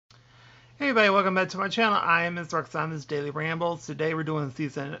Hey everybody, welcome back to my channel. I am Ms. Roxanne, this is Daily Rambles. Today we're doing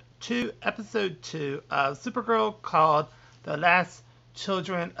Season 2, Episode 2 of Supergirl called The Last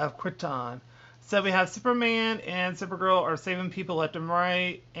Children of Krypton. So we have Superman and Supergirl are saving people left and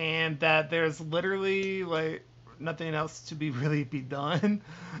right, and that there's literally like nothing else to be done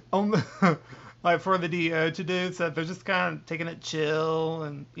only like for the DO to do. So they're just kind of taking it chill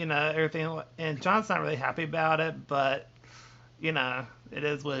and everything. And John's not really happy about it, but it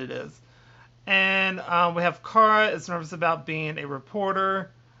is what it is. And we have Kara is nervous about being a reporter.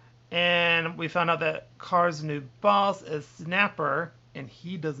 And we found out that Kara's new boss is Snapper, and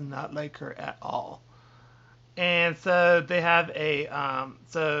he does not like her at all. And so they have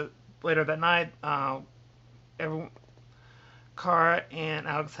so later that night, everyone, Kara and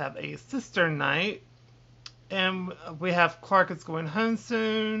Alex have a sister night. And we have Clark is going home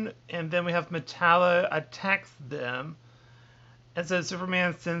soon. And then we have Metallo attacks them. And so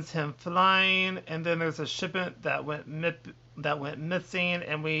Superman sends him flying, and then there's a shipment that went missing,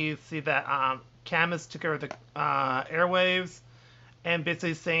 and we see that Camus took over the airwaves, and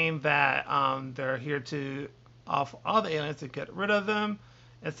basically saying that they're here to off all the aliens to get rid of them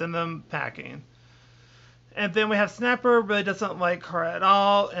and send them packing. And then we have Snapper really doesn't like her at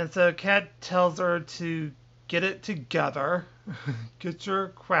all, and so Kat tells her to get it together, get your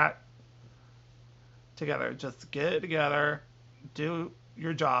crap together, just get it together. Do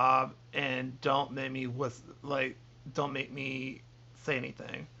your job and don't make me say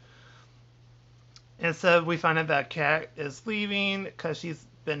anything. And so we find out that Kat is leaving because she's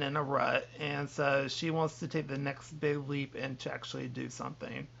been in a rut, and so she wants to take the next big leap and to actually do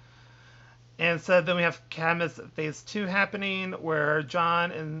something. And so then we have Cadmus Phase 2 happening, where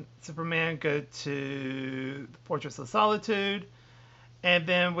John and Superman go to the Fortress of Solitude. And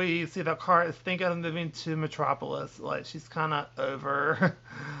then we see that Kara is thinking of moving to Metropolis. Like, she's kind of over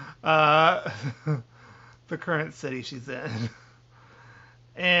the current city she's in.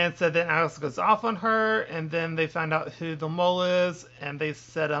 And so then Alex goes off on her, and then they find out who the mole is, and they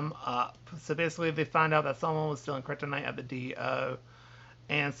set him up. So basically, they find out that someone was stealing kryptonite at the DO.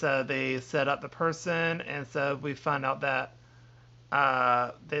 And so they set up the person, and so we find out that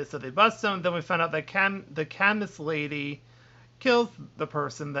they bust him. Then we find out that the Cadmus lady kills the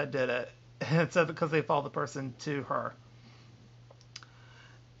person that did it, and so because they follow the person to her.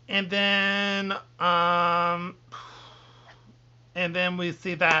 And then we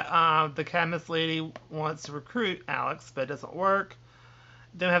see that the Cadmus lady wants to recruit Alex, but it doesn't work.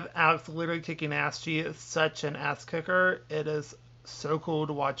 Then we have Alex literally kicking ass. She is such an ass kicker. It is so cool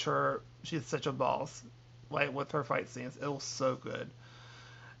to watch her. She's such a boss, like with her fight scenes. It was so good.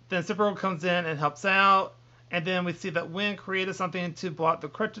 Then Supergirl comes in and helps out. And then we see that Wynn created something to block the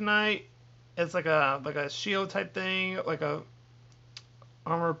kryptonite. It's like a shield type thing, like a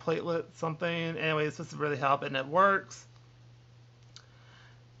armor platelet something. Anyway, it's supposed to really help, and it works.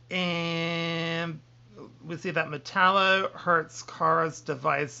 And we see that Metallo hurts Kara's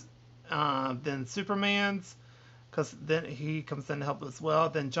device than Superman's, because then he comes in to help as well.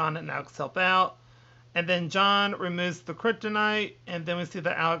 Then John and Alex help out. And then John removes the kryptonite, and then we see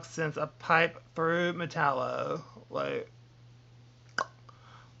that Alex sends a pipe through Metallo. Like,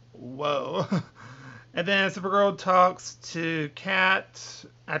 whoa. And then Supergirl talks to Kat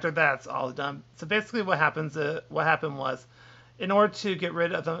after that's all done. So basically what happened was, in order to get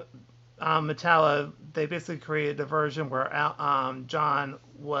rid of the Metallo, they basically created a version where John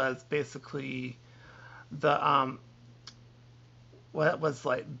was basically the, what was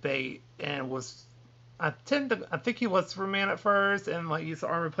like bait, and was I think he was Superman at first, and like used the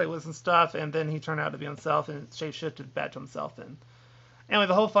armor platelets and stuff, and then he turned out to be himself and shapeshifted back to himself. And anyway,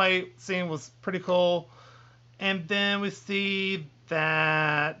 the whole fight scene was pretty cool. And then we see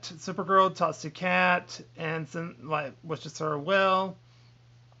that Supergirl talks to Kat and like wishes her well.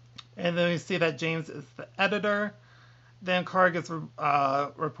 And then we see that James is the editor. Then Kara gets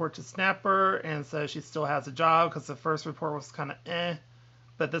a report to Snapper, and so she still has a job because the first report was kind of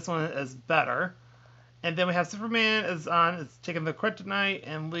but this one is better. And then we have Superman is taking the kryptonite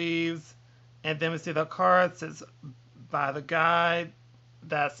and leaves. And then we see that Kara sits by the guy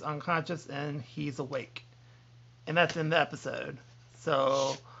that's unconscious, and he's awake. And that's in the episode.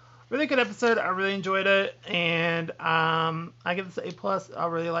 So, really good episode. I really enjoyed it. And I give this A+. I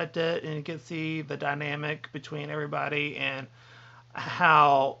really liked it. And you can see the dynamic between everybody and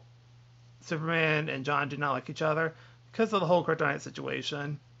how Superman and John do not like each other because of the whole kryptonite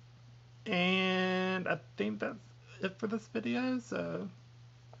situation. And I think that's it for this video. So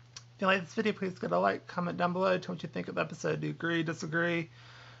if you like this video, please give it a like, comment down below. Tell me what you think of the episode. Do you agree, disagree?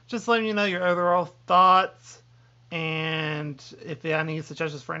 Just letting you know your overall thoughts. And if you have any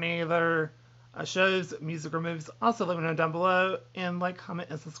suggestions for any other shows, music, or movies, also let me know down below. And like, comment,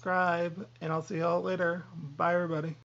 and subscribe. And I'll see y'all later. Bye, everybody.